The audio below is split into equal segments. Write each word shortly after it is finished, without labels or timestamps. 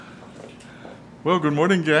Well, good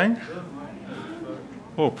morning, gang.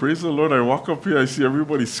 Oh, praise the Lord. I walk up here, I see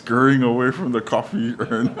everybody scurrying away from the coffee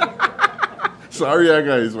urn. Sorry,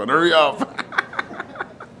 guys, but hurry up.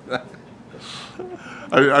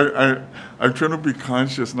 I'm trying to be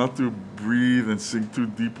conscious not to breathe and sink too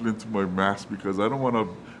deeply into my mask because I don't want to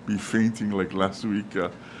be fainting like last week.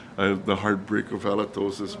 I had the heartbreak of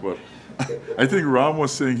halitosis, but I think Ram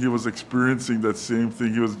was saying he was experiencing that same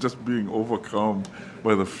thing. He was just being overcome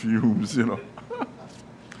by the fumes.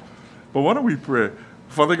 But why don't we pray?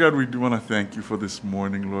 Father God, we do want to thank you for this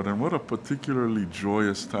morning, Lord, and what a particularly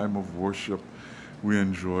joyous time of worship we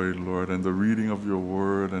enjoyed, Lord, and the reading of your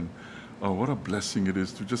word, and what a blessing it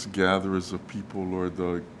is to just gather as a people, Lord,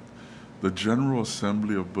 the general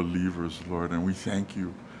assembly of believers, Lord, and we thank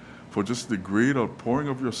you for just the great outpouring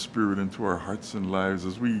of your Spirit into our hearts and lives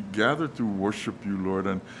as we gather to worship you, Lord,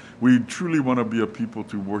 and we truly want to be a people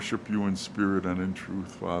to worship you in spirit and in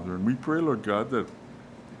truth, Father, and we pray, Lord God, that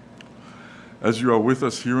as you are with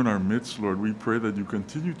us here in our midst, Lord, we pray that you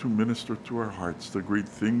continue to minister to our hearts the great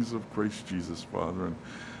things of Christ Jesus, Father. And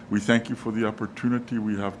we thank you for the opportunity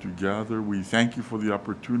we have to gather. We thank you for the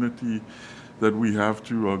opportunity that we have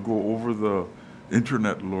to go over the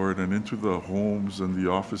internet, Lord, and into the homes and the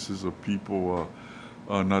offices of people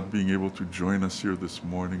not being able to join us here this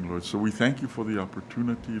morning, Lord. So we thank you for the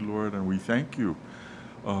opportunity, Lord, and we thank you,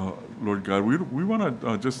 Lord God. We want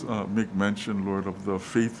to just make mention, Lord, of the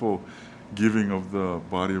faithful giving of the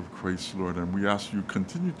body of Christ, Lord, and we ask you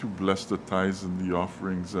continue to bless the tithes and the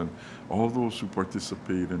offerings and all those who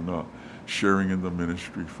participate in sharing in the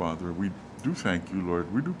ministry, Father. We do thank you, Lord.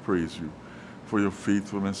 We do praise you for your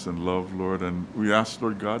faithfulness and love, Lord, and we ask,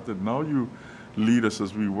 Lord God, that now you lead us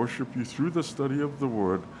as we worship you through the study of the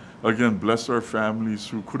word. Again, bless our families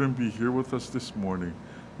who couldn't be here with us this morning,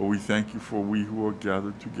 but we thank you for we who are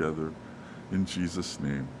gathered together. In Jesus'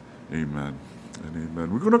 name, amen. And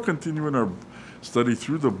amen. We're going to continue in our study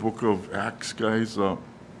through the book of Acts, guys.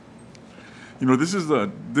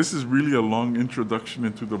 This is really a long introduction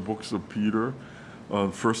into the books of Peter,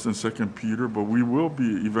 First and Second Peter, but we will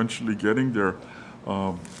be eventually getting there.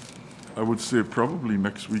 I would say probably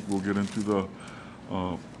next week we'll get into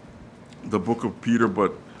the book of Peter,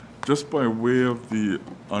 but just by way of the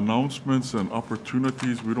announcements and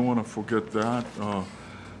opportunities, we don't want to forget that.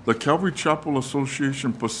 The Calvary Chapel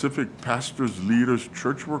Association Pacific Pastors, Leaders,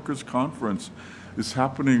 Church Workers Conference is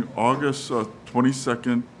happening August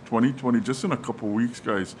 22nd, 2020, just in a couple weeks,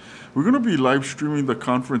 guys. We're going to be live streaming the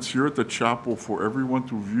conference here at the chapel for everyone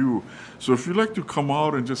to view. So if you'd like to come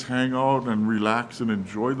out and just hang out and relax and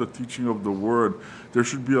enjoy the teaching of the Word, there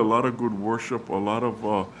should be a lot of good worship, a lot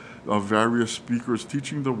of various speakers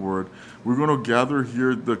teaching the word. We're going to gather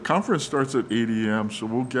here. The conference starts at 8 a.m., so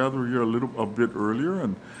we'll gather here a bit earlier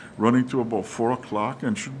and running to about 4 o'clock,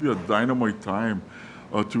 and should be a dynamite time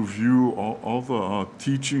to view all the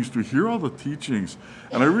teachings, to hear all the teachings.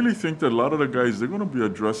 And I really think that a lot of the guys, they're going to be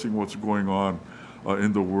addressing what's going on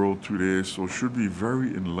in the world today, so it should be very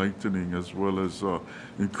enlightening as well as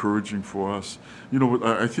encouraging for us.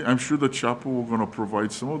 I'm sure the chapel will going to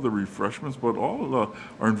provide some of the refreshments, but all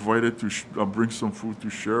are invited to bring some food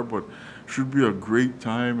to share. But should be a great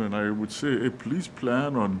time, and I would say, hey, please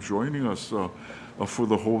plan on joining us for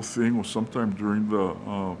the whole thing, or sometime during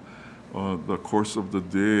the course of the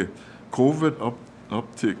day. COVID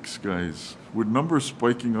upticks, guys. With numbers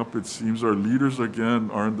spiking up, it seems our leaders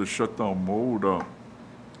again are in the shutdown mode.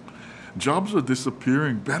 Jobs are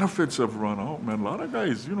disappearing. Benefits have run out, man. A lot of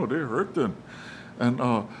guys, they're hurting.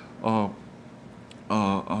 And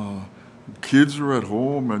kids are at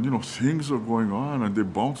home, and, things are going on, and they're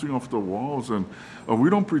bouncing off the walls. And we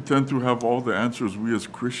don't pretend to have all the answers, we as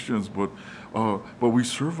Christians, but we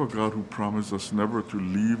serve a God who promised us never to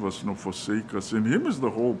leave us nor forsake us. In Him is the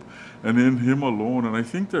hope, and in Him alone. And I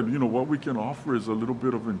think that, what we can offer is a little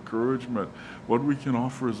bit of encouragement. What we can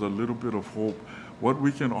offer is a little bit of hope. What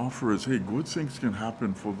we can offer is, hey, good things can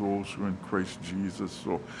happen for those who are in Christ Jesus.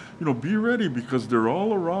 So, be ready, because they're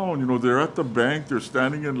all around. They're at the bank, they're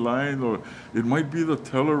standing in line, or it might be the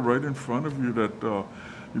teller right in front of you that,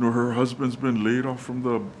 her husband's been laid off from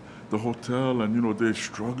the hotel, and, they're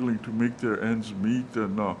struggling to make their ends meet.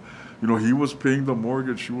 And, he was paying the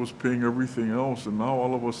mortgage, she was paying everything else, and now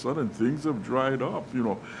all of a sudden things have dried up.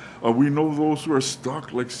 We know those who are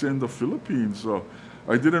stuck, like, say, in the Philippines.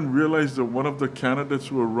 I didn't realize that one of the candidates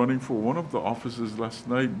who were running for one of the offices last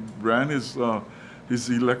night ran his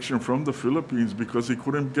election from the Philippines because he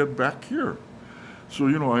couldn't get back here. So,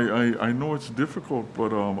 you know, I know it's difficult,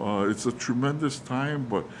 but it's a tremendous time,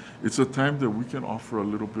 but it's a time that we can offer a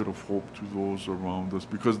little bit of hope to those around us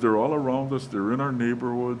because they're all around us. They're in our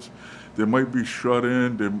neighborhoods. They might be shut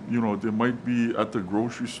in. They might be at the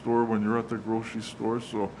grocery store when you're at the grocery store.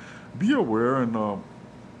 So be aware and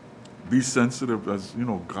be sensitive as, you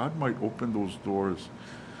know, God might open those doors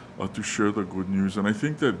to share the good news. And I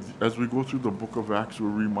think that as we go through the book of Acts, we're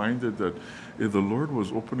reminded that the Lord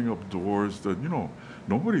was opening up doors that, you know,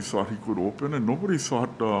 nobody thought he could open and nobody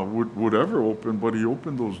thought would ever open, but he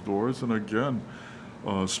opened those doors and again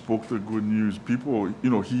spoke the good news. People,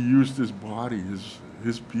 you know, he used his body,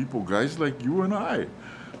 his people, guys like you and I,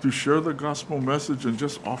 to share the gospel message and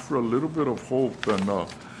just offer a little bit of hope. And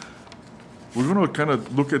we're going to kind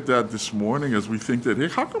of look at that this morning as we think that, hey,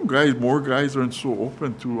 how come more guys aren't so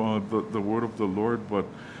open to the word of the Lord? But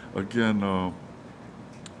again,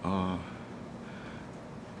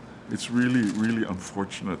 it's really, really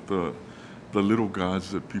unfortunate, the little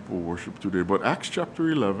gods that people worship today. But Acts chapter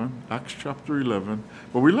 11.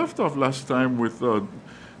 But we left off last time with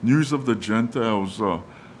news of the Gentiles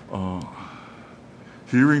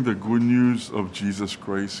hearing the good news of Jesus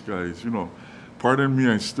Christ, guys. You know, pardon me,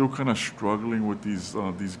 I'm still kind of struggling with these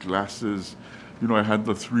glasses. You know, I had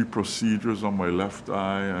the 3 procedures on my left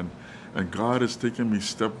eye, and God has taken me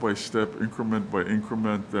step by step, increment by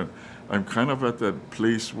increment, and I'm kind of at that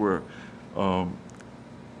place where I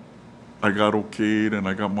got okayed and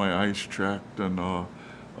I got my eyes checked, and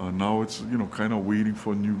now it's, you know, kind of waiting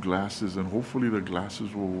for new glasses, and hopefully the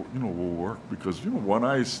glasses will work, because, you know, one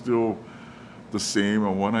eye is still the same,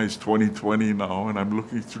 and one eye is 20/20 now, and I'm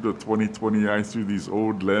looking through the 20/20 eye through these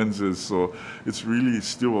old lenses, so it's really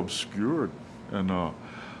still obscured. And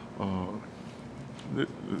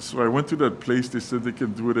so I went to that place. They said they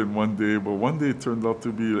can do it in one day, but one day it turned out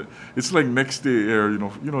to be, it's like next day air, you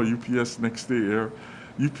know, UPS next day air.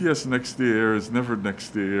 UPS next day air is never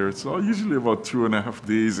next day air. It's usually about 2.5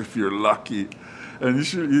 days if you're lucky. And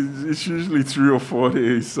it's usually 3 or 4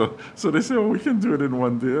 days. So they say, oh, we can do it in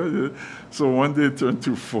one day. So one day it turned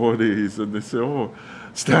to 4 days, and they say, oh,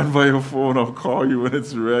 stand by your phone, I'll call you when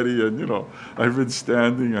it's ready. And, you know, I've been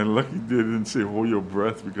standing, and lucky they didn't say hold your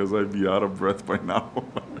breath, because I'd be out of breath by now.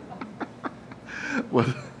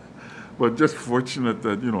 But just fortunate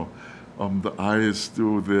that, you know, the eye is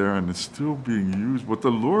still there and it's still being used. But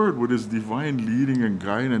the Lord, with his divine leading and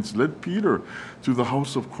guidance, led Peter to the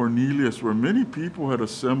house of Cornelius, where many people had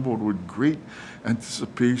assembled with great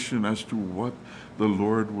anticipation as to what the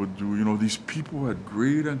Lord would do. You know, these people had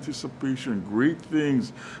great anticipation, great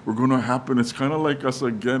things were going to happen. It's kind of like us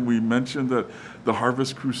again. We mentioned that the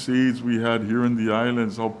Harvest Crusades we had here in the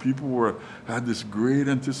islands, how people had this great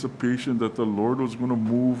anticipation that the Lord was going to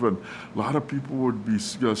move, and a lot of people would be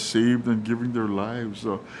saved and giving their lives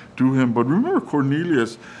to him. But remember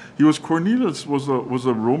Cornelius. Cornelius was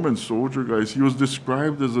a Roman soldier, guys. He was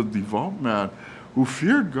described as a devout man who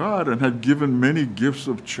feared God and had given many gifts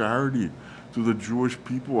of charity to the Jewish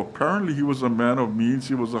people. Apparently, he was a man of means.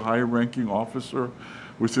 He was a high-ranking officer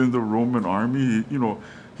within the Roman army.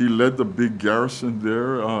 He led the big garrison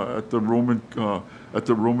there at the Roman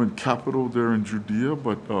capital there in Judea.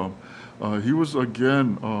 But he was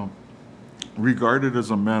again regarded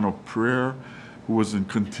as a man of prayer, who was in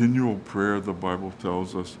continual prayer, the Bible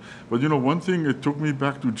tells us. But one thing, it took me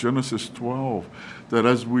back to Genesis 12, that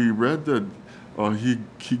as we read that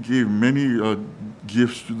he gave many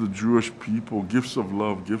gifts to the Jewish people, gifts of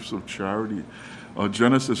love, gifts of charity.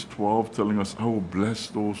 Genesis 12 telling us, I will bless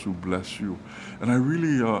those who bless you. And I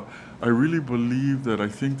really believe that. I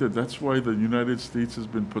think that that's why the United States has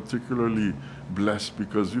been particularly blessed,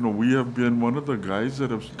 because, we have been one of the guys that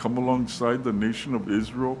have come alongside the nation of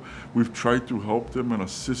Israel. We've tried to help them and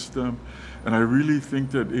assist them. And I really think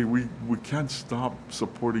that we can't stop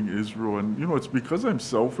supporting Israel. And, it's because I'm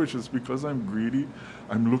selfish. It's because I'm greedy.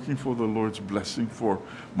 I'm looking for the Lord's blessing for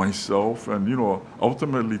myself and,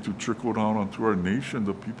 ultimately to trickle down onto our nation,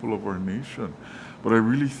 the people of our nation. But I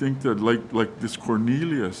really think that like this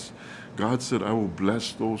Cornelius, God said, I will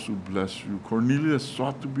bless those who bless you. Cornelius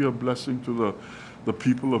sought to be a blessing to the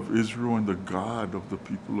people of Israel and the God of the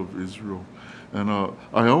people of Israel. And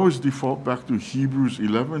I always default back to Hebrews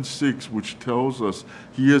 11:6, which tells us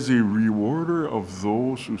he is a rewarder of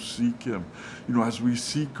those who seek him. As we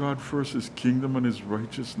seek God first, his kingdom and his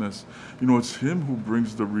righteousness, it's him who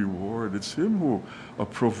brings the reward. It's him who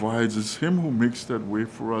provides. It's him who makes that way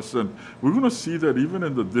for us. And we're going to see that even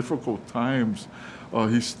in the difficult times,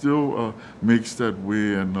 he still makes that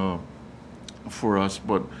way and for us.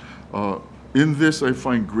 But in this, I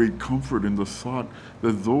find great comfort in the thought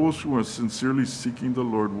that those who are sincerely seeking the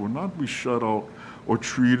Lord will not be shut out or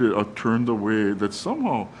treated or turned away, that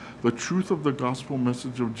somehow the truth of the gospel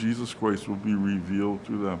message of Jesus Christ will be revealed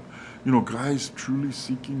to them. You know, guys truly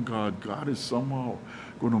seeking God, God is somehow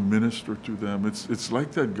going to minister to them. It's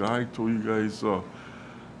like that guy I told you guys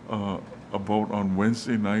about on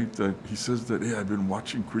Wednesday night, that he says that, hey, I've been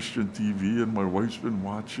watching Christian TV and my wife's been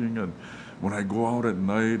watching, and when I go out at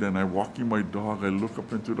night and I'm walking my dog, I look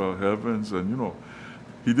up into the heavens, and, you know,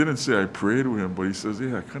 he didn't say I pray to him, but he says,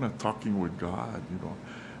 yeah, I'm kind of talking with God, you know,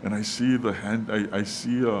 and I see the hand, I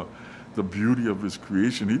see the beauty of his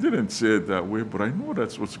creation. He didn't say it that way, but I know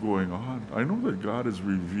that's what's going on. I know that God is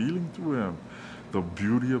revealing to him the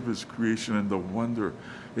beauty of his creation and the wonder.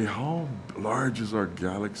 Hey, how large is our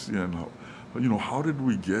galaxy, and how did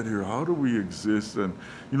we get here? How do we exist? And,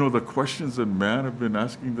 the questions that man have been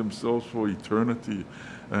asking themselves for eternity.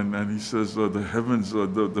 And he says, the heavens,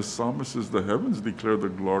 the psalmist says, the heavens declare the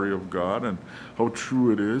glory of God, and how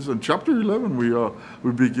true it is. And chapter 11,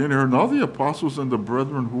 we begin here. Now the apostles and the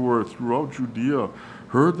brethren who were throughout Judea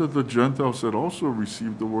heard that the Gentiles had also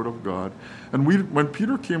received the word of God. And when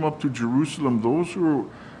Peter came up to Jerusalem, those who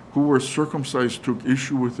were circumcised took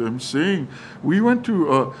issue with him, saying, you went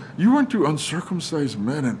to uncircumcised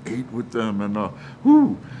men and ate with them. And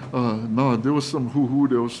no, there was some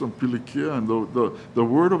there was some pilikia, and the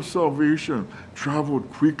word of salvation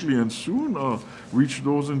traveled quickly and soon reached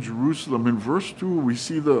those in Jerusalem. In verse 2, we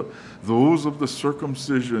see those of the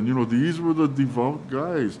circumcision. These were the devout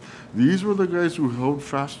guys. These were the guys who held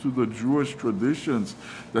fast to the Jewish traditions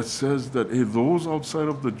that says that, hey, those outside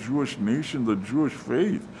of the Jewish nation, the Jewish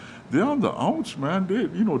faith, they're on the outs, man.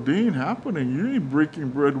 They ain't happening. You ain't breaking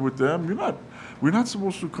bread with them. We're not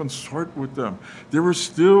supposed to consort with them. They were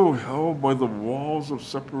still held by the walls of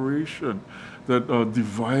separation that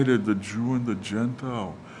divided the Jew and the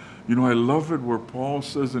Gentile. I love it where Paul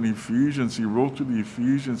says in Ephesians, he wrote to the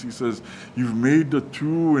Ephesians, he says, you've made the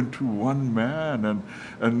two into one man.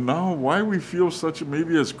 And now why we feel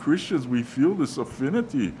maybe as Christians, we feel this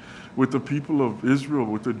affinity with the people of Israel,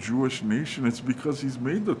 with the Jewish nation. It's because he's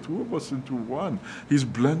made the two of us into one. He's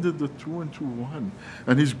blended the two into one.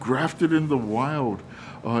 And he's grafted in the wild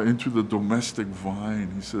into the domestic vine.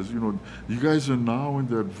 He says, you guys are now in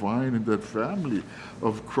that vine, in that family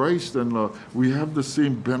of Christ, and we have the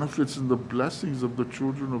same benefits and the blessings of the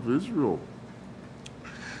children of Israel.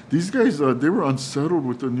 These guys, they were unsettled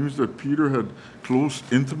with the news that Peter had close,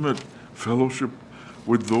 intimate fellowship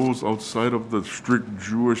with those outside of the strict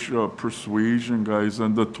Jewish persuasion, guys.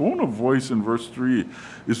 And the tone of voice in verse 3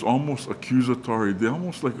 is almost accusatory. They're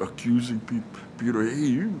almost like accusing Peter, hey,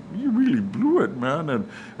 you really blew it, man,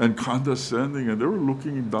 and condescending. And they were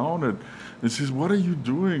looking down and says, what are you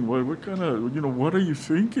doing? What kind of, what are you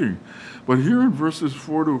thinking? But here in verses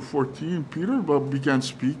 4 to 14, Peter began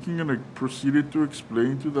speaking and proceeded to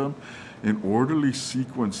explain to them in orderly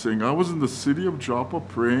sequence, saying, I was in the city of Joppa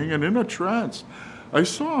praying, and in a trance I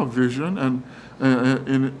saw a vision, and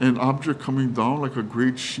an object coming down like a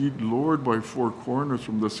great sheet lowered by four corners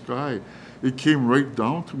from the sky. It came right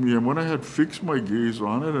down to me, and when I had fixed my gaze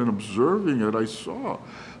on it and observing it, I saw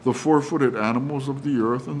the four-footed animals of the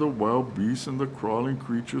earth and the wild beasts and the crawling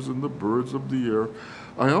creatures and the birds of the air.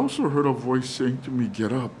 I also heard a voice saying to me,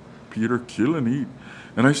 get up, Peter, kill and eat.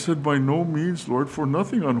 And I said, by no means, Lord, for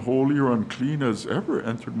nothing unholy or unclean has ever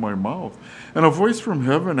entered my mouth. And a voice from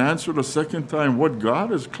heaven answered a second time, what God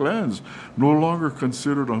has cleansed, no longer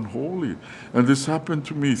considered unholy. And this happened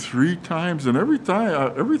to me 3 times, and every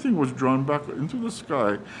time everything was drawn back into the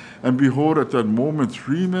sky. And behold, at that moment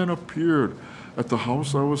 3 men appeared at the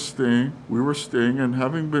house we were staying, and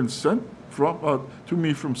having been sent to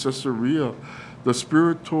me from Caesarea, the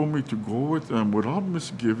Spirit told me to go with them without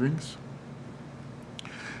misgivings.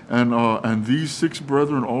 And these 6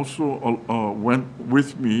 brethren also went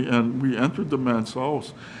with me, and we entered the man's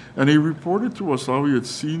house. And he reported to us how he had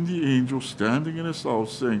seen the angel standing in his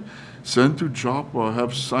house, saying, send to Joppa,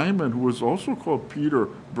 have Simon, who is also called Peter,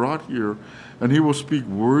 brought here, and he will speak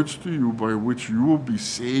words to you by which you will be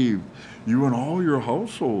saved, you and all your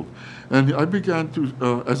household. And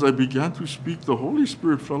as I began to speak, the Holy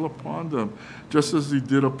Spirit fell upon them, just as he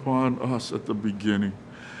did upon us at the beginning.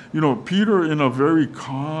 Peter, in a very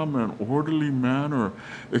calm and orderly manner,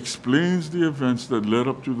 explains the events that led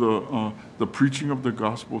up to the preaching of the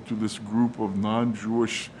gospel to this group of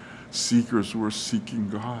non-Jewish seekers who are seeking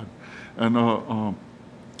God. And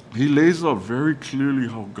he lays out very clearly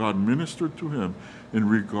how God ministered to him in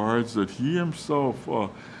regards that he himself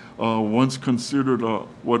once considered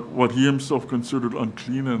what he himself considered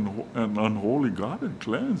unclean and unholy, God had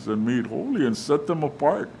cleansed and made holy and set them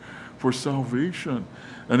apart for salvation.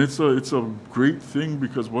 And it's a great thing,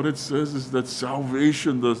 because what it says is that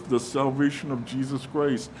salvation, the salvation of Jesus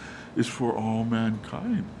Christ, is for all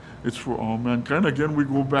mankind. It's for all mankind. Again, we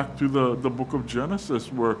go back to the book of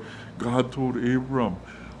Genesis, where God told Abram,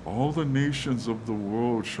 all the nations of the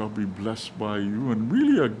world shall be blessed by you. And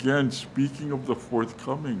really, again, speaking of the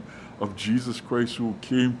forthcoming of Jesus Christ, who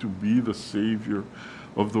came to be the Savior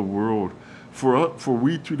of the world. For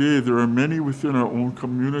we today, there are many within our own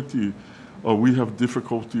community we have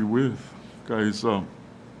difficulty with. Guys,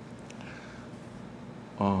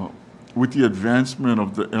 with the advancement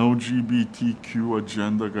of the LGBTQ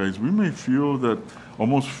agenda, guys, we may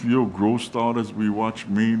almost feel grossed out as we watch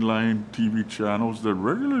mainline TV channels that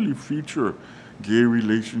regularly feature gay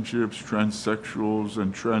relationships, transsexuals,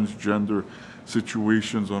 and transgender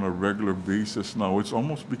situations on a regular basis now. It's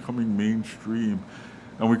almost becoming mainstream.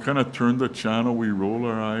 And we kind of turn the channel, we roll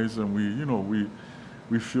our eyes, and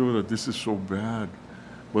we feel that this is so bad.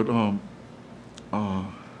 But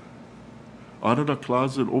out of the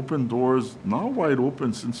closet, open doors, now wide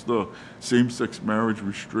open since the same-sex marriage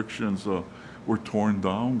restrictions were torn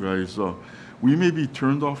down, guys. We may be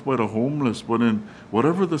turned off by the homeless, but in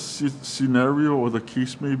whatever the scenario or the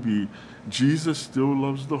case may be, Jesus still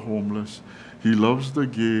loves the homeless. He loves the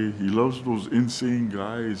gay. He loves those insane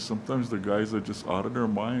guys. Sometimes the guys are just out of their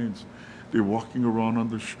minds. They're walking around on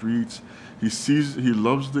the streets. He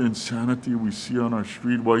loves the insanity we see on our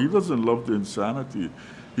street. Well, he doesn't love the insanity.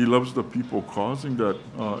 He loves the people causing that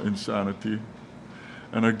insanity.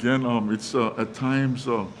 And again, it's at times...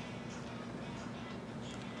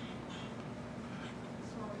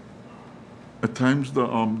 At times, the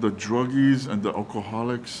druggies and the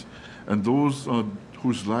alcoholics and those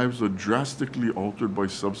whose lives are drastically altered by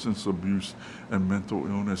substance abuse and mental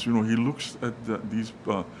illness. He looks at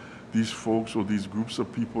these folks or these groups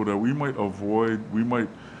of people that we might avoid, we might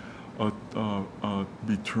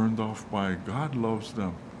be turned off by. God loves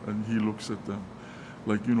them, and He looks at them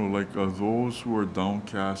like those who are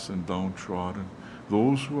downcast and downtrodden,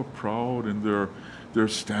 those who are proud in their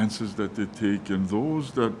stances that they take, and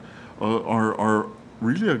those that are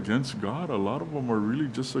really against God. A lot of them are really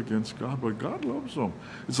just against God, but God loves them.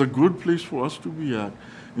 It's a good place for us to be at,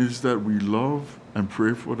 is that we love and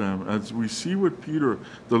pray for them. As we see with Peter,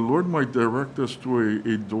 the Lord might direct us to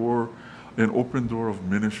an open door of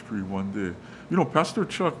ministry one day. Pastor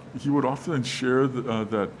Chuck, he would often share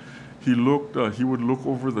that he would look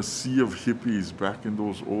over the sea of hippies back in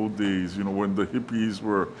those old days, when the hippies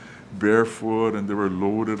were barefoot and they were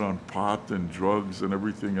loaded on pot and drugs and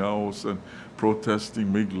everything else, and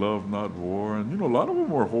protesting, make love, not war. And, a lot of them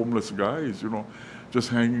were homeless guys, just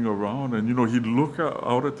hanging around. And, he'd look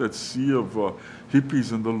out at that sea of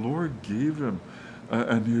hippies, and the Lord gave him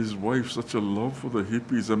and his wife such a love for the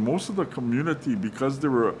hippies. And most of the community, because they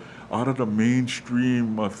were out of the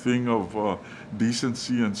mainstream thing of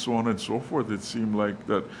decency and so on and so forth, it seemed like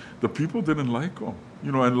that the people didn't like them.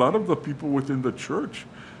 And a lot of the people within the church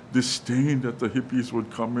disdained that the hippies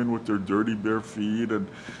would come in with their dirty bare feet and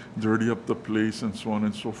dirty up the place and so on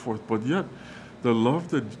and so forth. But yet, the love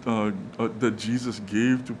that Jesus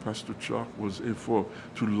gave to Pastor Chuck was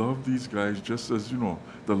to love these guys just as,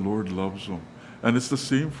 the Lord loves them. And it's the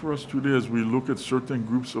same for us today as we look at certain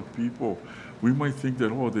groups of people. We might think that,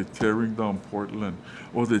 they're tearing down Portland,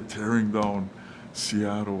 or they're tearing down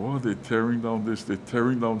Seattle, or they're tearing down this, they're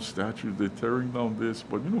tearing down statues, they're tearing down this.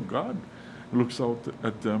 But, God looks out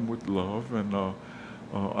at them with love, and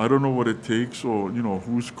I don't know what it takes, or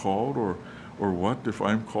who's called, or what, if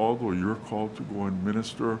I'm called or you're called to go and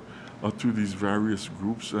minister to these various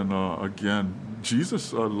groups. And again,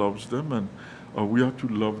 Jesus loves them, and we have to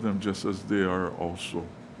love them just as they are also.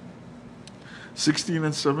 16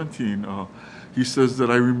 and 17, he says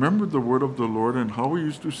that I remembered the word of the Lord and how he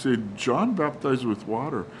used to say, John baptized with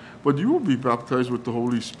water, but you will be baptized with the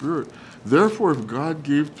Holy Spirit. Therefore, if God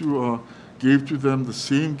gave to them the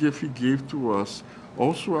same gift he gave to us,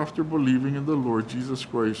 also after believing in the Lord Jesus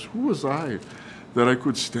Christ, who was I that I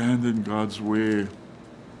could stand in God's way?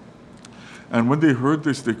 And when they heard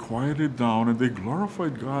this, they quieted down and they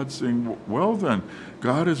glorified God, saying, well then,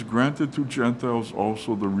 God has granted to Gentiles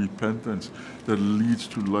also the repentance that leads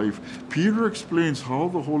to life. Peter explains how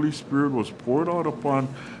the Holy Spirit was poured out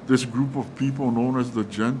upon this group of people known as the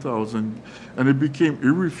Gentiles, and it became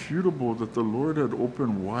irrefutable that the Lord had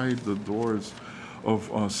opened wide the doors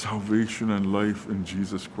of salvation and life in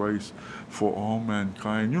Jesus Christ for all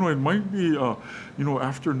mankind. It might be,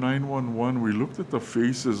 after 9/11, we looked at the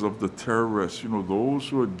faces of the terrorists, those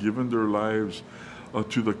who had given their lives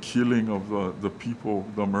to the killing of the people,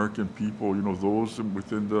 the American people, those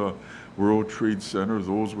within the World Trade Center,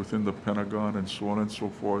 those within the Pentagon, and so on and so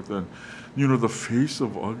forth. And, the face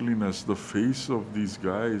of ugliness, the face of these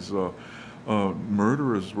guys,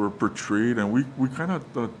 murderers were portrayed. And we kind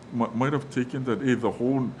of might have taken that, hey, the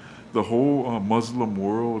whole Muslim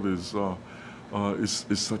world is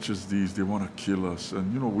such as these. They want to kill us.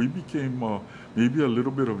 And, we became maybe a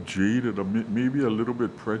little bit of jaded, or maybe a little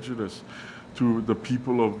bit prejudiced to the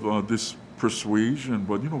people of this persuasion.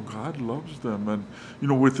 But, God loves them. And,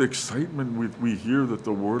 with excitement, we hear that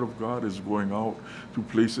the word of God is going out to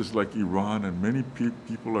places like Iran, and many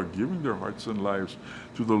people are giving their hearts and lives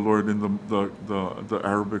to the Lord in the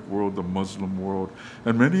Arabic world, the Muslim world.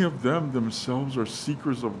 And many of them themselves are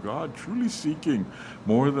seekers of God, truly seeking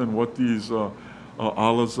more than what these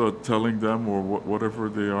Allahs are telling them, or whatever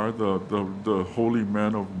they are, the holy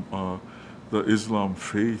men of the Islam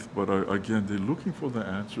faith. But again, they're looking for the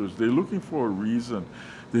answers. They're looking for a reason.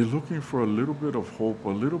 They're looking for a little bit of hope, a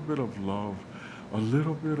little bit of love, a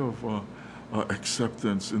little bit of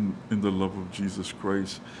acceptance in the love of Jesus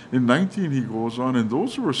Christ. In 19, he goes on, and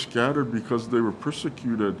those who were scattered because they were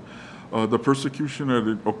persecuted, the persecution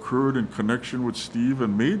that occurred in connection with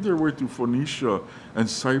Stephen, made their way to Phoenicia and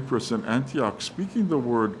Cyprus and Antioch, speaking the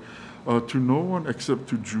word to no one except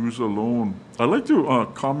to Jews alone. I'd like to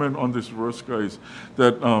comment on this verse, guys,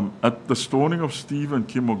 that at the stoning of Stephen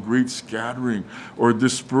came a great scattering or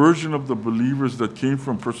dispersion of the believers that came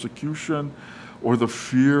from persecution or the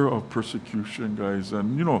fear of persecution, guys.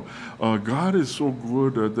 And, God is so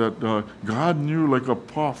good that God knew, like a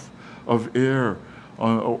puff of air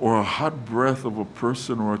or a hot breath of a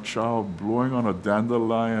person or a child blowing on a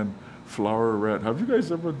dandelion flowerette. Have you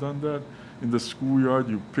guys ever done that? In the schoolyard,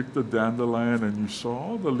 you picked a dandelion and you saw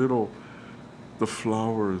all the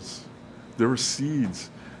flowers. There were seeds.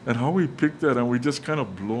 And how we picked that, and we just kind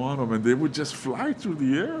of blow on them, and they would just fly through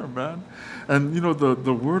the air, man. And,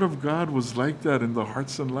 the word of God was like that in the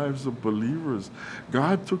hearts and lives of believers.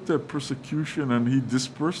 God took that persecution, and he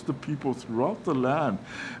dispersed the people throughout the land.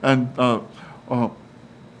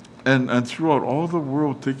 And throughout all the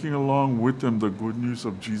world, taking along with them the good news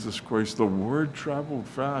of Jesus Christ. The word traveled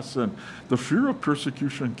fast, and the fear of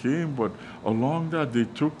persecution came, but along that, they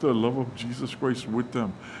took the love of Jesus Christ with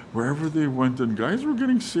them wherever they went, and guys were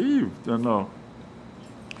getting saved. And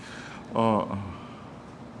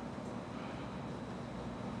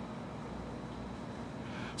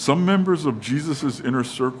some members of Jesus' inner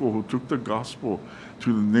circle who took the gospel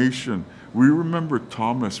to the nation. We remember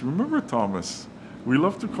Thomas. Remember Thomas? We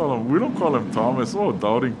love to call him, we don't call him Thomas,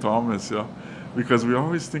 doubting Thomas, yeah? Because we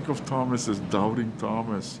always think of Thomas as doubting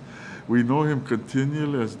Thomas. We know him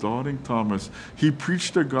continually as doubting Thomas. He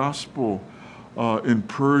preached the gospel in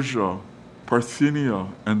Persia, Parthenia,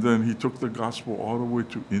 and then he took the gospel all the way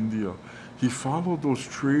to India. He followed those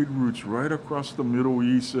trade routes right across the Middle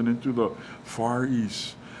East and into the Far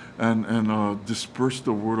East, and dispersed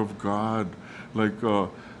the word of God like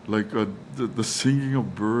the singing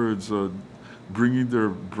of birds, bringing their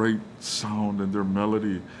bright sound and their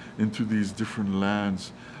melody into these different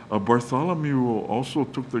lands. Bartholomew also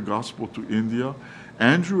took the gospel to India.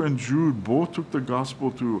 Andrew and Jude both took the gospel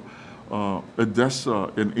to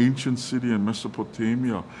Edessa, an ancient city in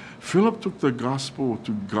Mesopotamia. Philip took the gospel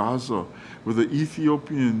to Gaza, where the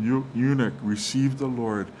Ethiopian eunuch received the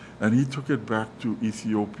Lord, and he took it back to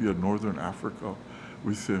Ethiopia, northern Africa,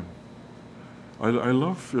 with him. I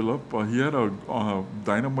love Philip. He had a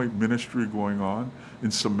dynamite ministry going on in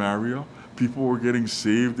Samaria. People were getting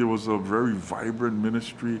saved. There was a very vibrant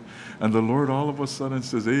ministry. And the Lord all of a sudden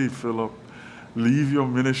says, hey, Philip, leave your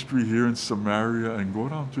ministry here in Samaria and go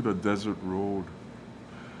down to the desert road.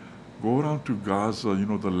 Go down to Gaza,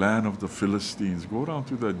 the land of the Philistines. Go down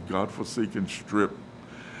to that God-forsaken strip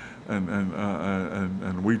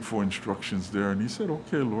and wait for instructions there. And he said,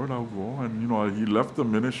 okay, Lord, I'll go. And, he left the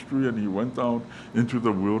ministry and he went down into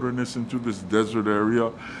the wilderness, into this desert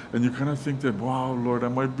area. And you kind of think that, wow, Lord,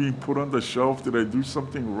 am I being put on the shelf? Did I do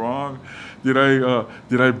something wrong? Did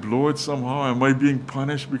I blow it somehow? Am I being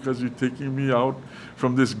punished because you're taking me out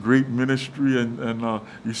from this great ministry and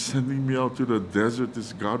you're sending me out to the desert,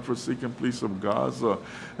 this God-forsaken place of Gaza?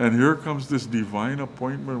 And here comes this divine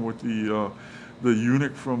appointment with the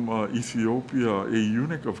eunuch from Ethiopia, a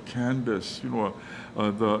eunuch of Candace, the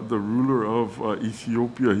ruler of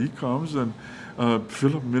Ethiopia. He comes and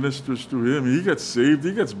Philip ministers to him. He gets saved.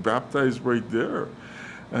 He gets baptized right there.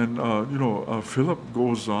 And, Philip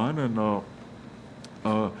goes on, and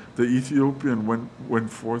the Ethiopian went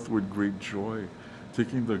forth with great joy.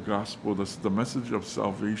 taking the gospel, the message of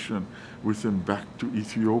salvation with him back to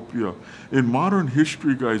Ethiopia. In modern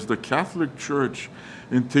history, guys, the Catholic Church,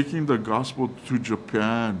 in taking the gospel to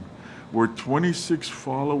Japan, where 26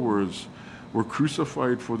 followers were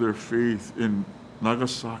crucified for their faith in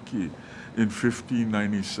Nagasaki in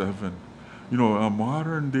 1597. You know,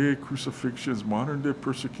 modern day crucifixions, modern day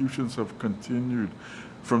persecutions have continued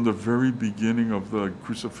from the very beginning of the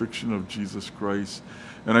crucifixion of Jesus Christ.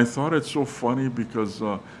 And I thought it's so funny because,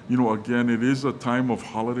 you know, again, it is a time of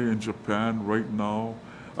holiday in Japan right now.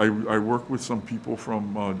 I work with some people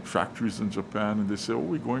from factories in Japan, and they say, oh,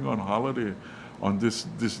 we're going on holiday on this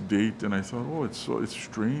date. And I thought, oh, it's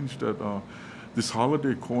strange that this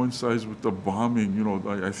holiday coincides with the bombing. You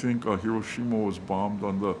know, I think Hiroshima was bombed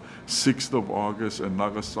on the 6th of August and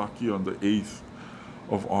Nagasaki on the 8th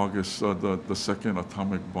of August, the second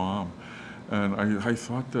atomic bomb. And I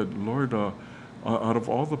thought that, Lord, out of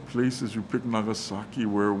all the places, you picked Nagasaki,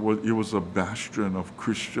 where it was a bastion of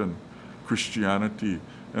Christianity.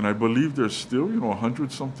 And I believe there's still,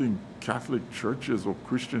 100-something Catholic churches or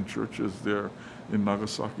Christian churches there in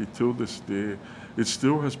Nagasaki till this day. It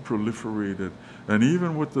still has proliferated. And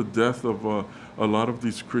even with the death of a lot of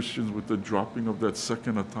these Christians, with the dropping of that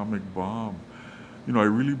second atomic bomb, I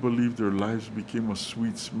really believe their lives became a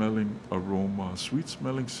sweet-smelling aroma, a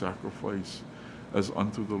sweet-smelling sacrifice as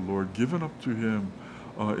unto the Lord, given up to Him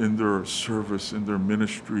in their service, in their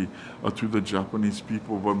ministry to the Japanese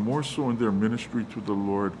people, but more so in their ministry to the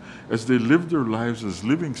Lord, as they lived their lives as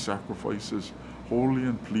living sacrifices, holy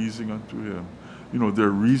and pleasing unto Him. Their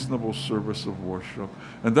reasonable service of worship.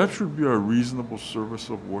 And that should be our reasonable service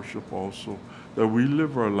of worship also, that we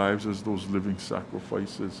live our lives as those living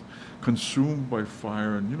sacrifices, consumed by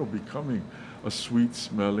fire and, becoming a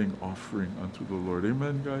sweet-smelling offering unto the Lord.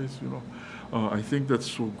 Amen, guys? I think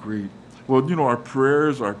that's so great. Well, our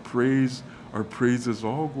prayers, our praise, our praises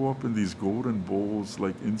all go up in these golden bowls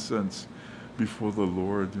like incense before the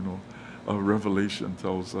Lord, Revelation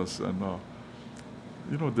tells us. And,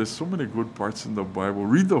 there's so many good parts in the Bible.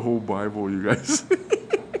 Read the whole Bible, you guys.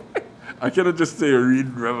 I cannot just say read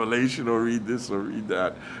Revelation or read this or read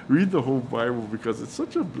that. Read the whole Bible because it's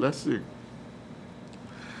such a blessing.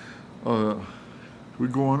 We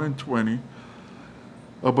go on in 20.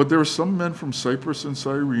 But there were some men from Cyprus and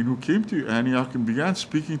Cyrene who came to Antioch and began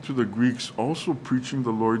speaking to the Greeks, also preaching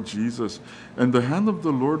the Lord Jesus. And the hand of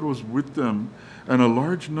the Lord was with them, and a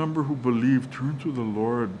large number who believed turned to the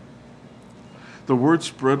Lord. The word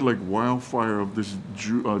spread like wildfire of this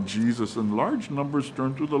Jesus, and large numbers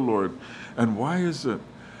turned to the Lord. And why is it?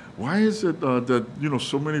 Why is it that,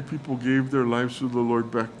 so many people gave their lives to the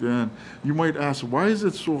Lord back then? You might ask, why is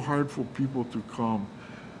it so hard for people to come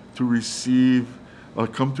to receive,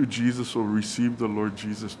 come to Jesus or receive the Lord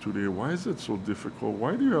Jesus today? Why is it so difficult?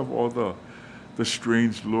 Why do you have all the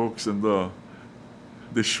strange looks and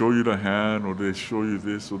they show you the hand, or they show you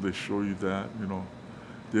this, or they show you that,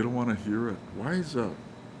 They don't want to hear it. Why is that?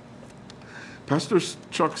 Pastor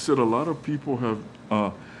Chuck said a lot of people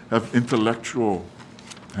have intellectual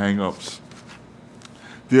hang-ups.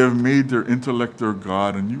 They have made their intellect their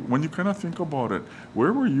God. And when you kind of think about it,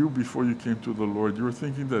 where were you before you came to the Lord? You were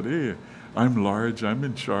thinking that, hey, I'm large, I'm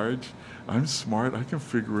in charge, I'm smart, I can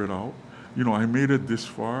figure it out. I made it this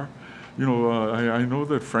far. I know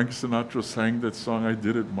that Frank Sinatra sang that song, I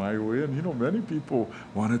Did It My Way, and many people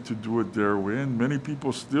wanted to do it their way, and many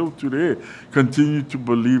people still today continue to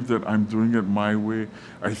believe that I'm doing it my way.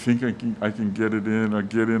 I think I can get it in, I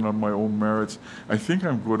get in on my own merits. I think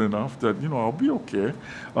I'm good enough that, I'll be okay.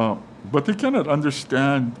 But they cannot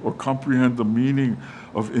understand or comprehend the meaning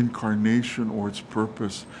of incarnation or its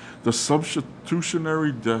purpose. The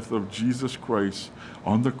substitutionary death of Jesus Christ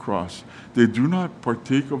on the cross. They do not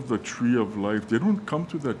partake of the tree of life. They don't come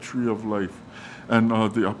to that tree of life. And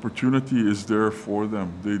the opportunity is there for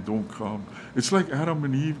them. They don't come. It's like Adam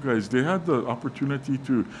and Eve, guys. They had the opportunity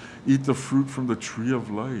to eat the fruit from the tree of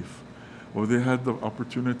life. Or they had the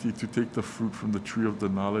opportunity to take the fruit from the tree of the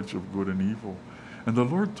knowledge of good and evil. And the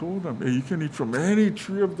Lord told them, hey, you can eat from any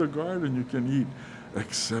tree of the garden, you can eat,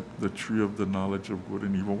 except the tree of the knowledge of good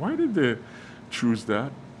and evil. Why did they choose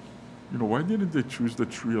that? Why didn't they choose the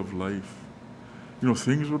tree of life?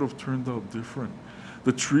 Things would have turned out different.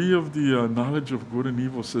 The tree of the knowledge of good and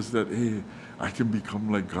evil says that, hey, I can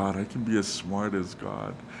become like God. I can be as smart as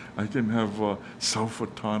God. I can have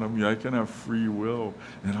self-autonomy. I can have free will,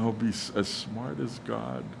 and I'll be as smart as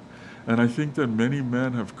God. And I think that many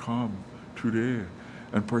men have come today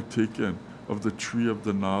and partaken of the tree of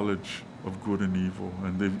the knowledge of good and evil,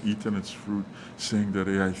 and they've eaten its fruit, saying that,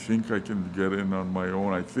 hey, I think I can get in on my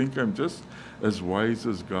own. I think I'm just as wise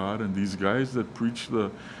as God. And these guys that preach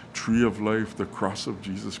the tree of life, the cross of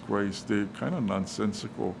Jesus Christ, they're kind of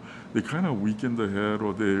nonsensical. They kind of weaken the head,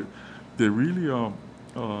 or they really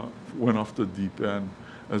went off the deep end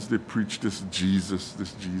as they preached this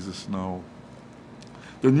Jesus now.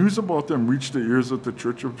 The news about them reached the ears of the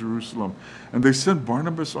church of Jerusalem, and they sent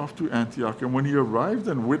Barnabas off to Antioch. And when he arrived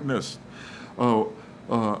and witnessed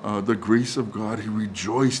the grace of God, he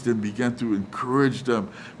rejoiced and began to encourage them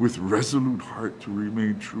with resolute heart to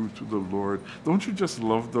remain true to the Lord. Don't you just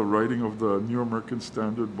love the writing of the New American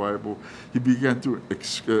Standard Bible? He began to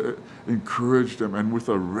encourage them, and with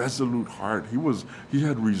a resolute heart, he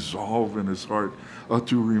had resolve in his heart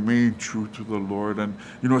to remain true to the Lord. And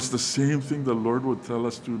it's the same thing the Lord would tell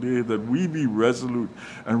us today, that we be resolute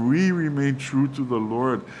and we remain true to the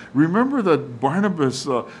Lord. Remember that Barnabas,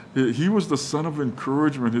 he was the son of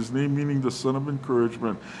encouragement, his name meaning the son of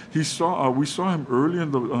encouragement. We saw him early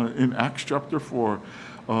in Acts chapter 4,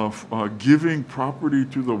 giving property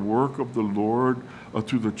to the work of the Lord,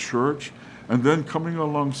 to the church, and then coming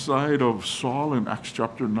alongside of Saul in Acts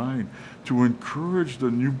chapter 9 to encourage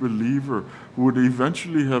the new believer who would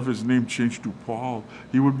eventually have his name changed to Paul.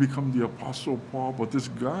 He would become the Apostle Paul. But this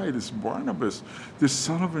guy, this Barnabas, this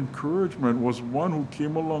son of encouragement, was one who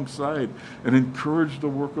came alongside and encouraged the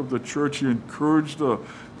work of the church. He encouraged the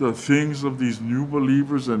things of these new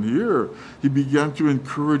believers. And here, he began to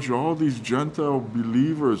encourage all these Gentile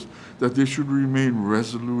believers that they should remain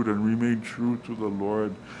resolute and remain true to the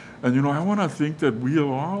Lord. And I want to think that we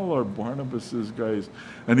all are Barnabases, guys.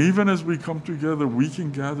 And even as we come together, we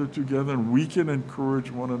can gather together and we can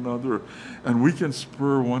encourage one another, and we can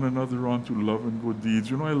spur one another on to love and good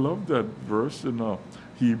deeds. I love that verse in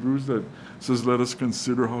Hebrews that says, let us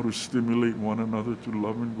consider how to stimulate one another to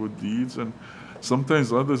love and good deeds. And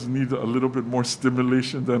sometimes others need a little bit more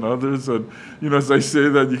stimulation than others. And, as I say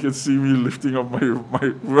that, you can see me lifting up my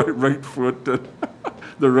right foot, and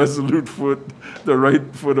the resolute foot, the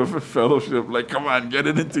right foot of a fellowship. Like, come on, get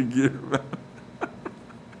it into gear, man.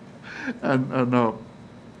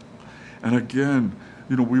 And again,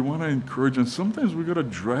 we want to encourage, and sometimes we got to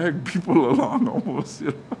drag people along almost,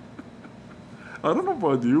 I don't know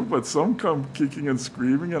about you, but some come kicking and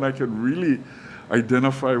screaming, and I can really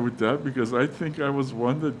identify with that, because I think I was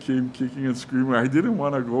one that came kicking and screaming. I didn't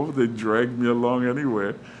want to go, they dragged me along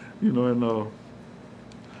anyway, he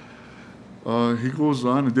goes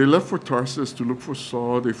on, and they left for Tarsus to look for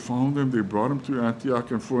Saul. They found him, they brought him to Antioch,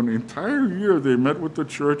 and for an entire year they met with the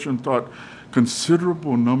church and taught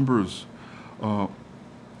considerable numbers.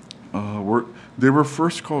 They were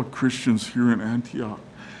first called Christians here in Antioch.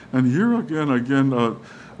 And here again,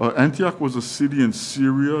 Antioch was a city in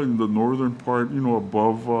Syria, in the northern part,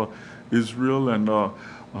 above Israel, and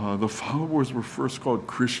the followers were first called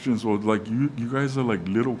Christians, or like you guys are like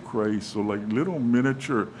little Christ, or like little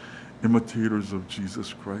miniature imitators of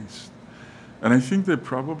Jesus Christ. And I think they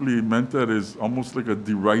probably meant that as almost like a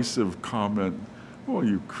derisive comment. Oh,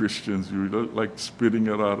 you Christians, you like spitting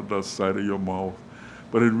it out of the side of your mouth.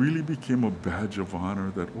 But it really became a badge of honor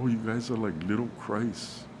that, oh, you guys are like little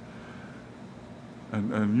Christ.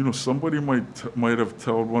 And somebody might have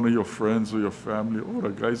told one of your friends or your family, oh, the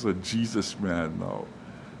guy's a Jesus man now.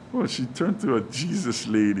 Oh, she turned to a Jesus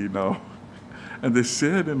lady now. And they say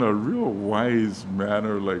it in a real wise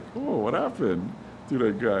manner, like, oh, what happened to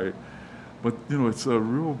that guy? But, it's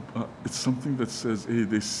it's something that says, hey,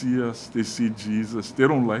 they see us, they see Jesus. They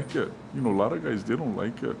don't like it. A lot of guys, they don't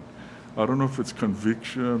like it. I don't know if it's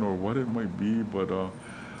conviction or what it might be, but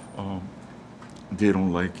they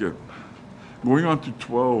don't like it. Going on to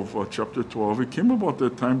chapter 12, it came about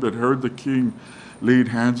that time that Herod the king laid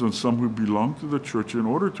hands on some who belonged to the church in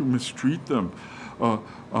order to mistreat them.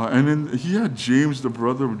 And then he had James, the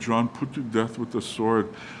brother of John, put to death with the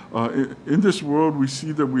sword. In this world, we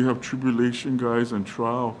see that we have tribulation, guys, and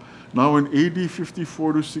trial. Now, in AD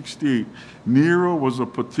 54 to 68, Nero was a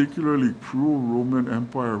particularly cruel Roman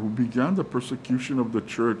empire who began the persecution of the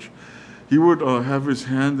church. He would have his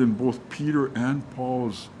hand in both Peter and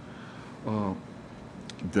Paul's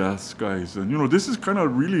deaths, guys. And, this is kind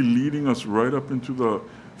of really leading us right up into the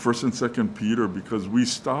 1st and 2nd Peter, because we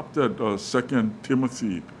stopped at 2nd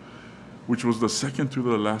Timothy, which was the second to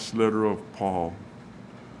the last letter of Paul.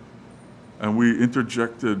 And we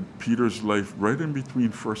interjected Peter's life right in between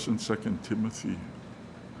 1st and 2nd Timothy.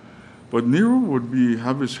 But Nero would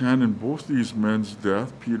have his hand in both these men's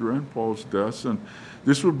death, Peter and Paul's deaths, and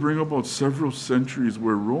this would bring about several centuries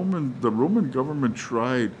where the Roman government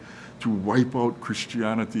tried to wipe out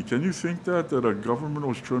Christianity. Can you think that a government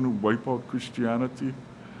was trying to wipe out Christianity?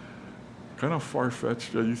 Kind of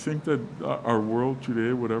far-fetched. You think that our world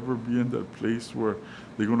today would ever be in that place where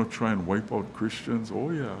they're going to try and wipe out Christians? Oh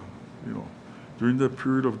yeah, during that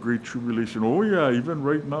period of great tribulation. Oh yeah, even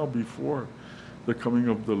right now before the coming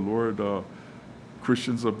of the Lord,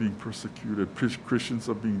 Christians are being persecuted. Christians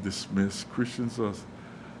are being dismissed.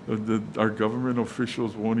 Our government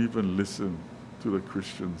officials won't even listen to the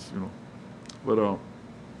Christians, But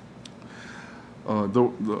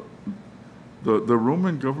the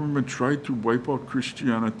Roman government tried to wipe out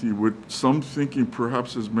Christianity, with some thinking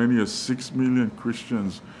perhaps as many as 6 million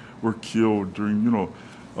Christians were killed during,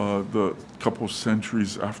 the couple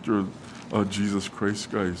centuries after Jesus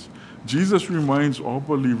Christ, guys. Jesus reminds all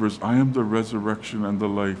believers, I am the resurrection and the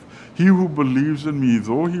life. He who believes in me,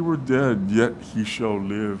 though he were dead, yet he shall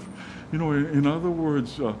live. In other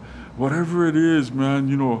words, whatever it is, man,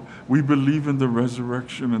 we believe in the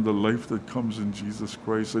resurrection and the life that comes in Jesus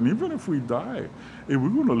Christ. And even if we die, we're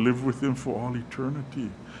going to live with him for all eternity.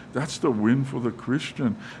 That's the win for the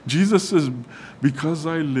Christian. Jesus says, because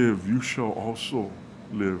I live, you shall also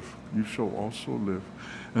live. You shall also live.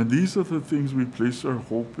 And these are the things we place our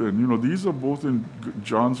hope in. These are both in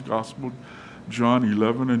John's Gospel, John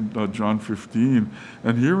 11 and John 15.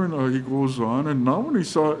 And here he goes on. And now when he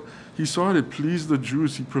saw it pleased the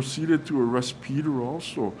Jews, he proceeded to arrest Peter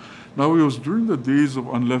also. Now it was during the days of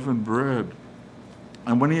unleavened bread.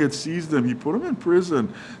 And when he had seized him, he put him in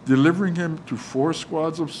prison, delivering him to 4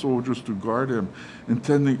 squads of soldiers to guard him,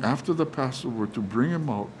 intending after the Passover to bring him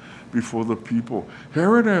out before the people.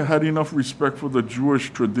 Herod had enough respect for the Jewish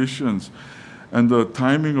traditions and the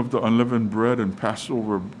timing of the unleavened bread and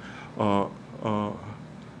Passover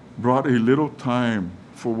brought a little time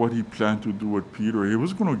for what he planned to do with Peter. He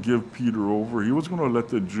was going to give Peter over. He was going to let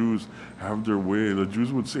the Jews have their way. The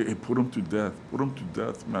Jews would say, hey, put him to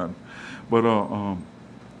death, man. But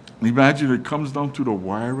imagine it comes down to the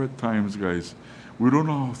wire at times, guys. We don't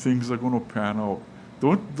know how things are going to pan out.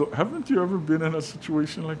 Haven't you ever been in a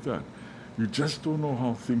situation like that? You just don't know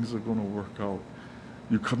how things are going to work out.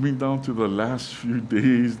 You're coming down to the last few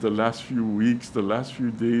days, the last few weeks, the last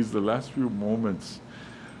few days, the last few moments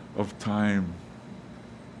of time.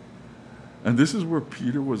 And this is where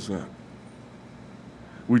Peter was at.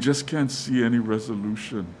 We just can't see any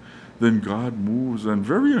resolution. Then God moves, and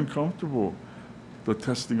very uncomfortable, the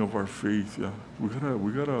testing of our faith. Yeah, we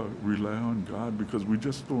gotta rely on God, because we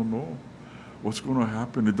just don't know what's going to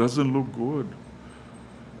happen. It doesn't look good,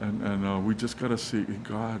 and we just gotta say, hey,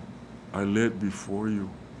 God, I lay it before you.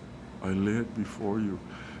 I lay it before you.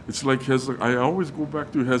 It's like I always go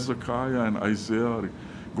back to Hezekiah and Isaiah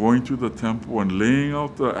going to the temple and laying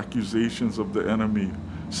out the accusations of the enemy,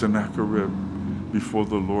 Sennacherib, before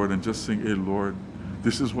the Lord, and just saying, hey, Lord,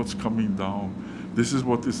 this is what's coming down. This is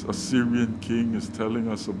what this Assyrian king is telling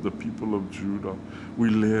us of the people of Judah. We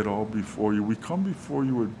lay it all before you. We come before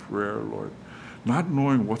you in prayer, Lord, not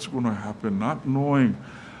knowing what's going to happen, not knowing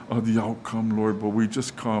the outcome, Lord, but we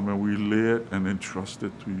just come and we lay it and entrust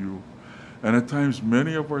it to you. And at times,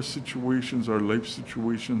 many of our situations, our life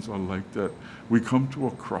situations are like that. We come to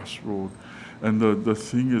a crossroad, and the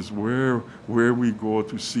thing is where we go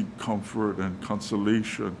to seek comfort and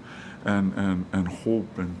consolation and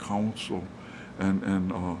hope and counsel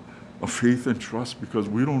and a faith and trust, because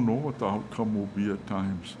we don't know what the outcome will be at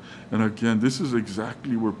times. And again, this is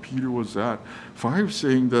exactly where Peter was at. 5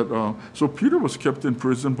 saying that, so Peter was kept in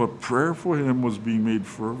prison, but prayer for him was being made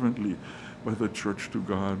fervently by the church to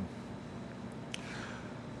God.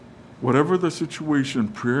 Whatever the situation,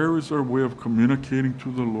 prayer is our way of communicating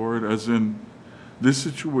to the Lord, as in this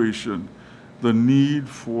situation, the need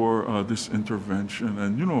for this intervention.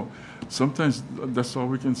 And, sometimes that's all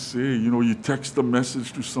we can say. You text a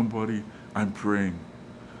message to somebody, I'm praying.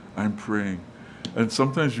 And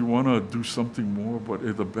sometimes you want to do something more, but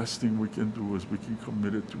the best thing we can do is we can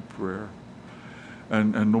commit it to prayer.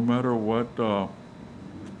 And no matter what,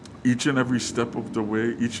 each and every step of the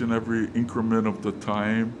way, each and every increment of the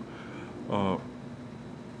time,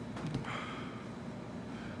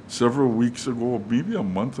 several weeks ago, maybe a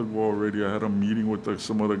month ago already, I had a meeting with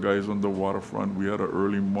some of the guys on the waterfront. We had an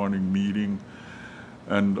early morning meeting,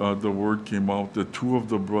 and the word came out that 2 of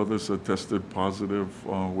the brothers had tested positive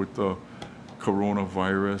with the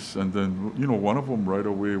coronavirus, and then one of them right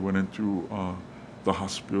away went into the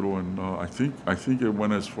hospital, and I think it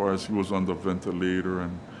went as far as he was on the ventilator,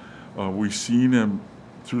 and we seen him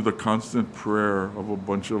through the constant prayer of a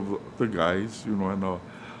bunch of the guys, and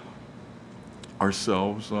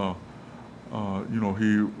ourselves,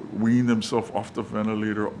 he weaned himself off the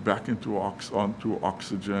ventilator, back onto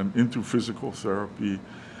oxygen, into physical therapy.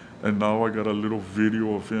 And now I got a little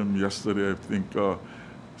video of him yesterday, I think,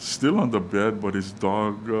 still on the bed, but his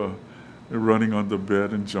dog running on the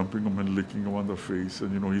bed and jumping him and licking him on the face.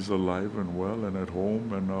 And, he's alive and well and at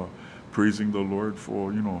home, and praising the Lord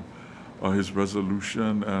for, his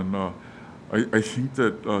resolution. And I think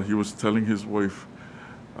that he was telling his wife,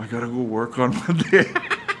 I got to go work on Monday.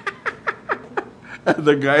 And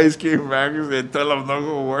the guys came back and said, tell him not to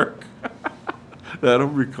go work. Let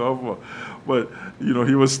him recover. But,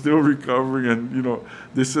 he was still recovering. And,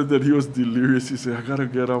 they said that he was delirious. He said, I got to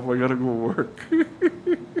get up. I got to go work.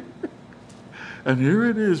 And here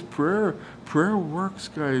it is, prayer. Prayer works,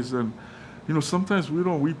 guys. And, sometimes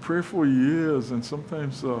we pray for years. And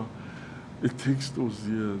sometimes it takes those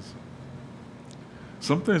years.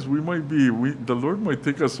 Sometimes the Lord might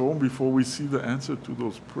take us home before we see the answer to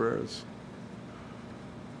those prayers.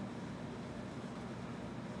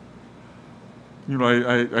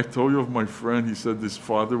 I told you of my friend. He said his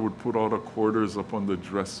father would put all the quarters up on the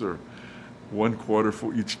dresser, 1 quarter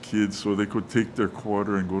for each kid, so they could take their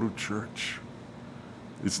quarter and go to church.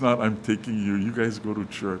 It's not, I'm taking you. You guys go to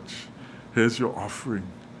church. Here's your offering.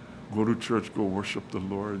 Go to church. Go worship the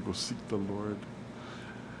Lord. Go seek the Lord.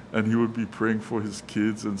 And he would be praying for his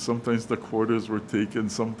kids, and sometimes the quarters were taken,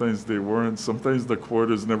 sometimes they weren't. Sometimes the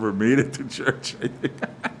quarters never made it to church, I think.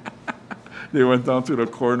 They went down to the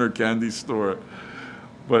corner candy store.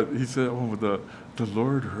 But he said, the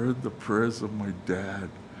Lord heard the prayers of my dad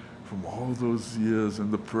from all those years,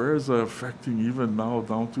 and the prayers are affecting even now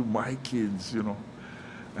down to my kids,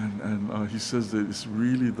 And he says that it's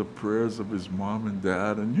really the prayers of his mom and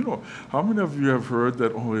dad. And how many of you have heard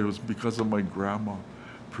that, it was because of my grandma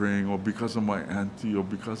praying, or because of my auntie, or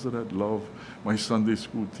because of that love, my Sunday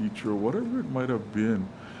school teacher, or whatever it might have been,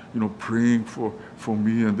 praying for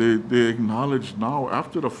me. And they acknowledge now,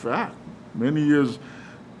 after the fact, many years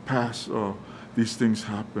past, these things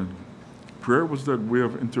happen. Prayer was that way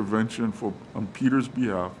of intervention on Peter's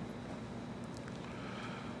behalf.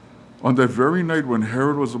 On that very night when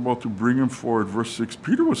Herod was about to bring him forward, verse 6,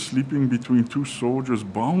 Peter was sleeping between 2 soldiers,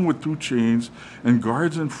 bound with 2 chains, and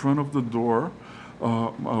guards in front of the door,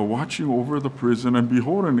 watching over the prison. And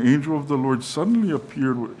behold, an angel of the Lord suddenly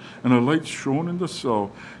appeared, and a light shone in the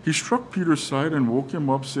cell. He struck Peter's side and woke him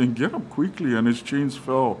up, saying, get up quickly. And his chains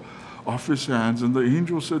fell off his hands. And the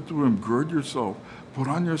angel said to him, gird yourself, put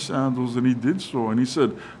on your sandals. And he did so. And he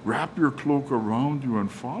said, wrap your cloak around you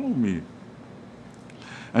and follow me.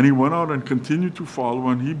 And he went out and continued to follow.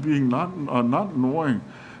 And he being not knowing,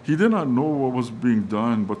 he did not know what was being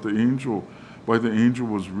done, but the angel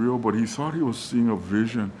was real, but he thought he was seeing a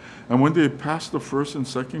vision. And when they passed the first and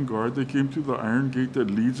second guard, they came to the iron gate that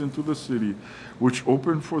leads into the city, which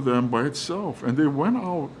opened for them by itself. And they went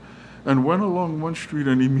out and went along one street,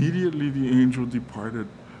 and immediately the angel departed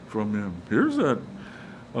from him. Here's that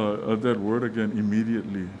word again,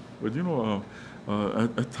 immediately. But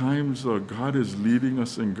at times God is leading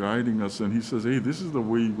us and guiding us, and he says, hey, this is the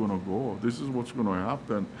way you're going to go. This is what's going to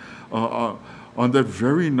happen. On that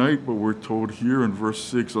very night, but we're told here in verse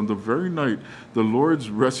 6, on the very night, the Lord's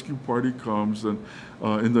rescue party comes, and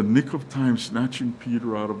in the nick of time, snatching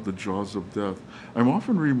Peter out of the jaws of death. I'm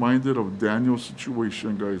often reminded of Daniel's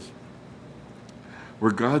situation, guys,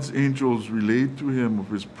 where God's angels relayed to him of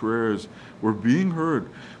his prayers were being heard,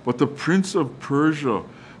 but the prince of Persia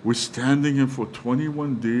withstanding him for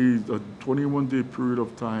 21 days, a 21-day period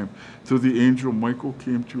of time, till the angel Michael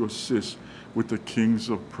came to assist with the kings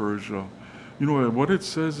of Persia. What it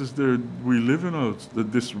says is that we live in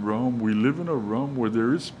this realm. We live in a realm where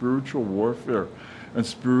there is spiritual warfare and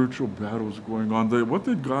spiritual battles going on. What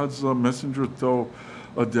did God's messenger tell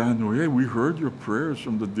Daniel? Hey, we heard your prayers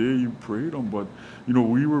from the day you prayed them, but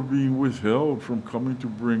we were being withheld from coming to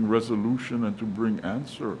bring resolution and to bring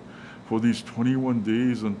answer for these 21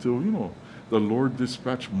 days until the Lord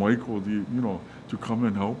dispatched Michael to come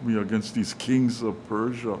and help me against these kings of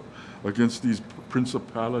Persia, against these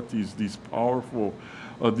principalities, these powerful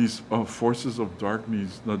these forces of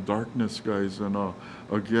darkness, guys. And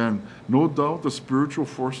again, no doubt the spiritual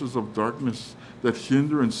forces of darkness that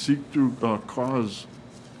hinder and seek to cause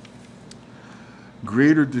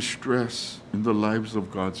greater distress in the lives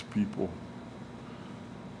of God's people.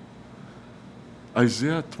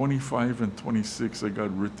 Isaiah 25 and 26, I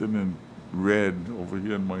got written in red over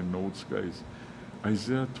here in my notes, guys.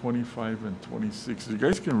 Isaiah 25 and 26. You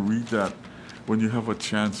guys can read that when you have a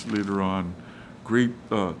chance later on. Great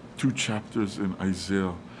 2 chapters in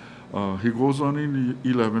Isaiah. He goes on in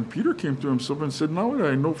 11. Peter came to himself and said, now that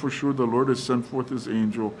I know for sure the Lord has sent forth his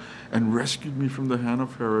angel and rescued me from the hand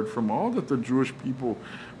of Herod, from all that the Jewish people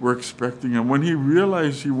were expecting. And when he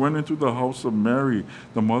realized, he went into the house of Mary,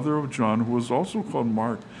 the mother of John, who was also called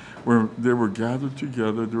Mark, where they were gathered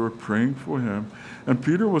together. They were praying for him. And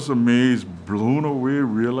Peter was amazed, blown away,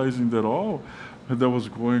 realizing that all that was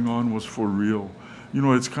going on was for real.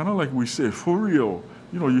 It's kind of like we say, for real.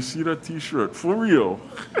 You see that T-shirt, for real.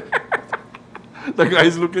 The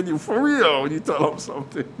guys look at you for real when you tell them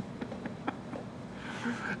something.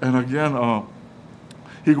 And again,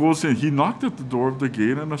 he goes in. He knocked at the door of the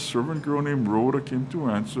gate, and a servant girl named Rhoda came to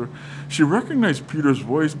answer. She recognized Peter's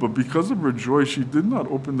voice, but because of her joy, she did not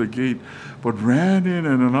open the gate, but ran in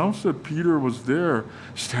and announced that Peter was there,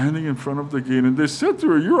 standing in front of the gate. And they said to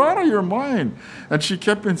her, "You're out of your mind." And she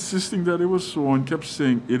kept insisting that it was so, and kept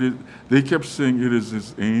saying, "It is." They kept saying, "It is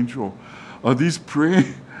his angel." These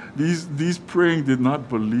praying did not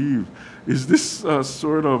believe. Is this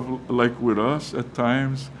sort of like with us at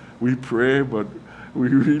times? We pray, but we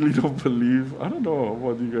really don't believe. I don't know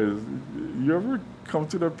about you guys. You ever come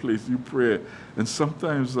to that place, you pray, and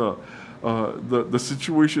sometimes the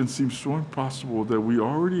situation seems so impossible that we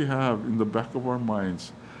already have in the back of our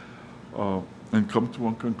minds and come to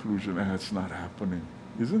one conclusion, and it's not happening.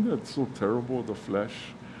 Isn't that so terrible, the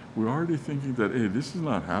flesh? We're already thinking that, hey, this is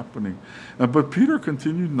not happening. But Peter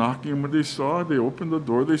continued knocking, and when they opened the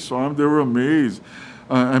door, they saw him, they were amazed.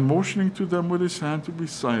 And motioning to them with his hand to be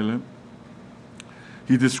silent,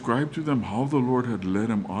 he described to them how the Lord had led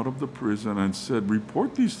him out of the prison and said,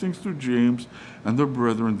 "Report these things to James and the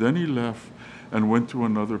brethren." Then he left and went to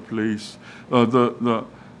another place.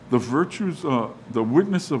 The virtues, the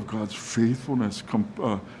witness of God's faithfulness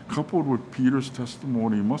coupled with Peter's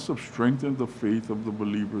testimony must have strengthened the faith of the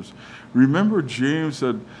believers. Remember, James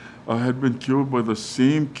had been killed by the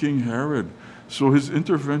same King Herod. So his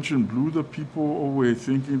intervention blew the people away,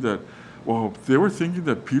 thinking that, well, they were thinking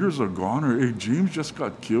that Peter's a goner. Hey, James just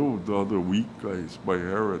got killed the other week, guys, by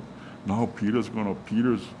Herod. Now Peter's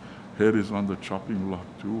head is on the chopping block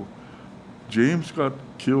too. James got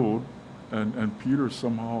killed, and Peter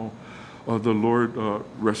somehow, the Lord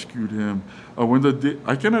rescued him.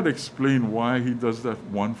 I cannot explain why he does that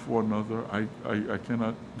one for another. I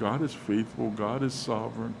cannot. God is faithful. God is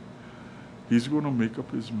sovereign. He's going to make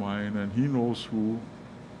up his mind, and he knows who.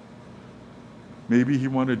 Maybe he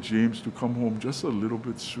wanted James to come home just a little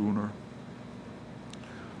bit sooner.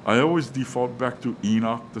 I always default back to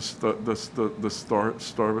Enoch, the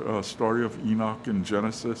story of Enoch in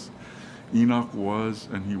Genesis. Enoch was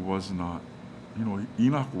and he was not. You know,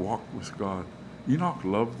 Enoch walked with God. Enoch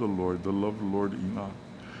loved the Lord, the loved Lord Enoch.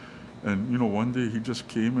 And, you know, one day he just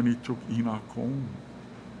came and he took Enoch home.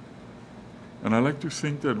 And I like to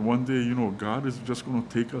think that one day, you know, God is just going to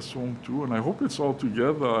take us home too. And I hope it's all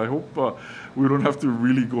together. I hope we don't have to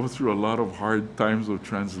really go through a lot of hard times of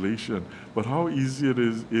translation. But how easy it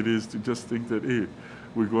is to just think that, hey,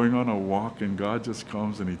 we're going on a walk and God just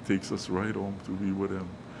comes and he takes us right home to be with him.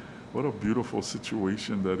 What a beautiful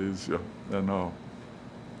situation that is. Yeah. And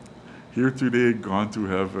here today, gone to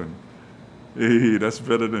heaven. Hey, that's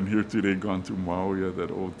better than here today, gone to Maui,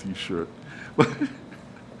 that old T-shirt.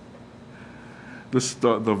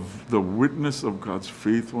 The witness of God's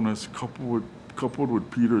faithfulness coupled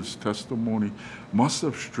with Peter's testimony must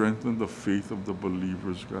have strengthened the faith of the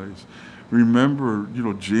believers, guys. Remember, you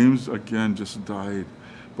know, James again just died.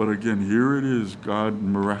 But again, here it is, God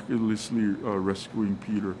miraculously rescuing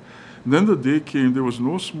Peter. And then the day came, there was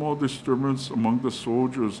no small disturbance among the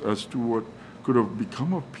soldiers as to what could have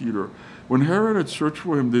become of Peter. When Herod had searched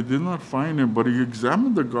for him, they did not find him, but he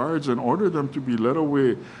examined the guards and ordered them to be led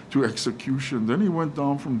away to execution. Then he went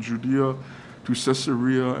down from Judea to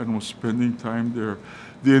Caesarea and was spending time there.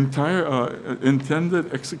 The entire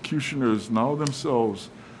intended executioners now themselves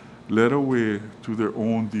led away to their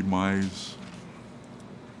own demise.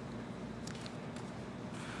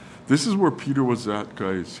 This is where Peter was at,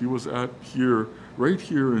 guys. He was at here, right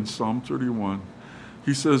here in Psalm 31.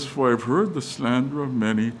 He says, "For I've heard the slander of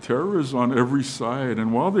many, terror is on every side,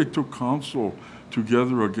 and while they took counsel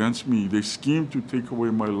together against me, they schemed to take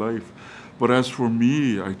away my life. But as for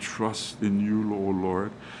me, I trust in you, O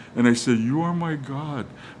Lord. And I say, you are my God.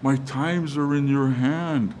 My times are in your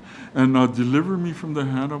hand. And now deliver me from the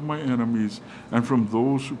hand of my enemies and from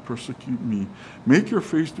those who persecute me. Make your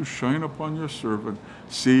face to shine upon your servant.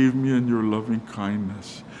 Save me in your loving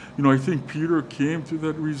kindness." You know, I think Peter came to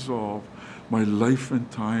that resolve. My life and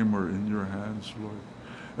time are in your hands, Lord.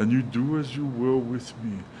 And you do as you will with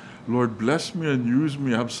me. Lord, bless me and use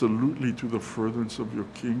me absolutely to the furtherance of your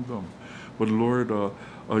kingdom. But Lord,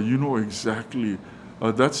 you know exactly.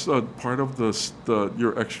 That's part of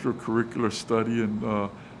your extracurricular study in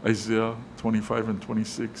Isaiah 25 and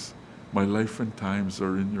 26. My life and times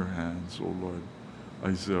are in your hands, O Lord,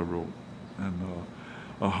 Isaiah wrote. And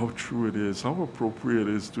how true it is, how appropriate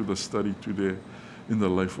it is to the study today in the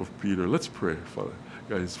life of Peter. Let's pray, Father.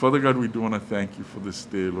 Guys, Father God, we do want to thank you for this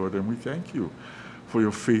day, Lord, and we thank you for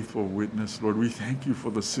your faithful witness, Lord. We thank you for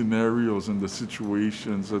the scenarios and the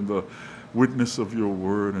situations and the witness of your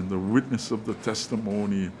word and the witness of the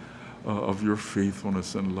testimony of your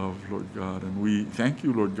faithfulness and love, Lord God. And we thank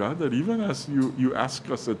you, Lord God, that even as you ask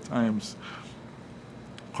us at times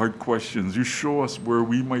hard questions, you show us where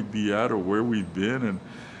we might be at or where we've been and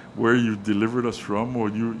where you've delivered us from, or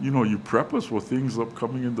you prep us for things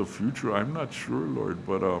upcoming in the future. I'm not sure, Lord,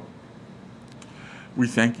 but we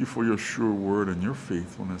thank you for your sure word and your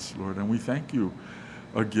faithfulness, Lord. And we thank you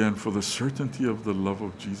again for the certainty of the love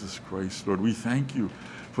of Jesus Christ, Lord. We thank you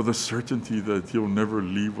for the certainty that he'll never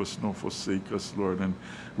leave us nor forsake us, Lord. And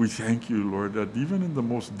we thank you, Lord, that even in the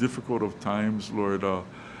most difficult of times, Lord,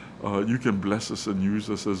 you can bless us and use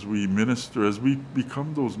us as we minister, as we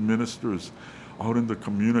become those ministers out in the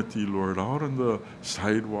community, Lord, out on the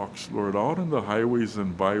sidewalks, Lord, out on the highways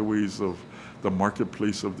and byways of the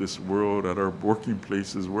marketplace of this world, at our working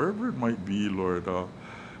places, wherever it might be, Lord.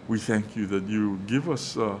 We thank you that you give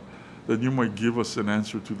us, that you might give us an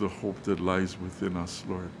answer to the hope that lies within us,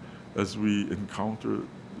 Lord, as we encounter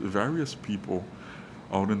various people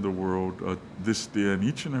out in the world this day and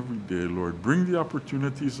each and every day, Lord. Bring the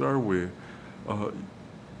opportunities our way.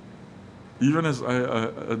 Even as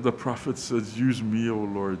the prophet says, use me, O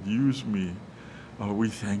Lord, use me. We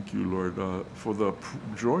thank you, Lord, for the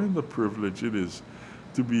joy and the privilege it is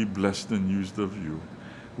to be blessed and used of you.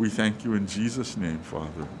 We thank you in Jesus' name,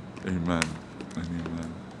 Father. Amen and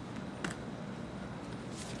amen.